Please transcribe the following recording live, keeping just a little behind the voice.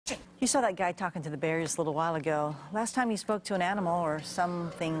You saw that guy talking to the bear just a little while ago. Last time you spoke to an animal or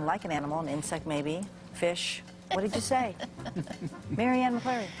something like an animal, an insect maybe, fish, what did you say? Mary Ann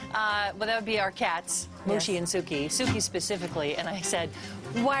McClary. Well, that would be our cats, Mushi and Suki. Suki specifically. And I said,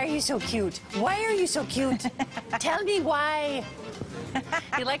 why are you so cute? Why are you so cute? Tell me why.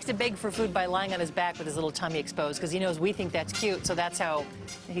 He likes to beg for food by lying on his back with his little tummy exposed because he knows we think that's cute, so that's how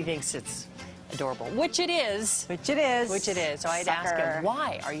he thinks it's adorable. Which it is. Which it is. Which it is. So I'd ask him,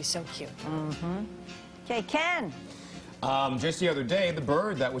 why are you so cute? Mm-hmm. Okay, Ken. Just the other day, the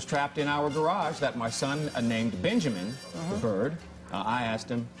bird that was trapped in our garage that my son named Benjamin, the bird, I asked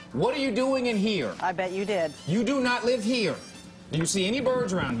him, what are you doing in here? I bet you did. You do not live here. Do you see any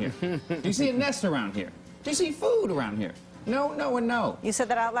birds around here? Do you see a nest around here? Do you see food around here? No, no, and no. You said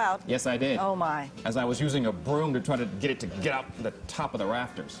that out loud? Yes, I did. Oh, my. As I was using a broom to try to get it to get up the top of the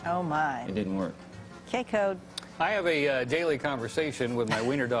rafters. Oh, my. It didn't work. K-Code. I have a daily conversation with my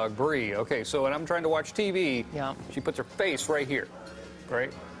wiener dog, Bree. Okay, so when I'm trying to watch TV, she puts her face right here,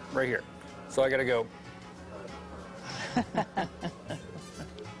 right here. So I got to go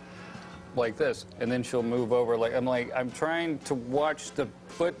like this, and then she'll move over. I'm trying to watch the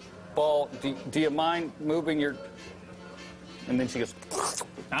football. Do you mind moving your? And then she goes.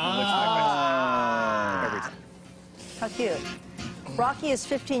 Every time. How cute. Rocky is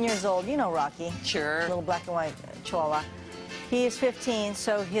 15 years old. You know Rocky. Sure. Little black and white chihuahua. He is 15,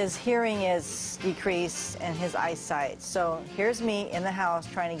 so his hearing is decreased and his eyesight. So here's me in the house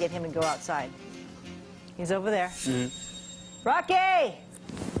trying to get him to go outside. He's over there. Rocky!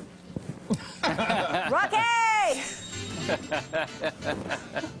 Rocky!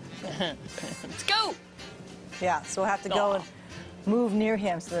 Let's go! Yeah, so we'll have to go and move near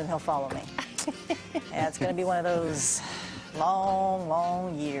him so then he'll follow me. Yeah, it's going to be one of those long,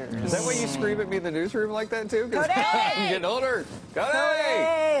 long years. Is that why you scream at me in the newsroom like that, too? Cody! I'm getting older.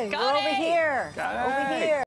 Cody! Cody! We're over here. Cody! Over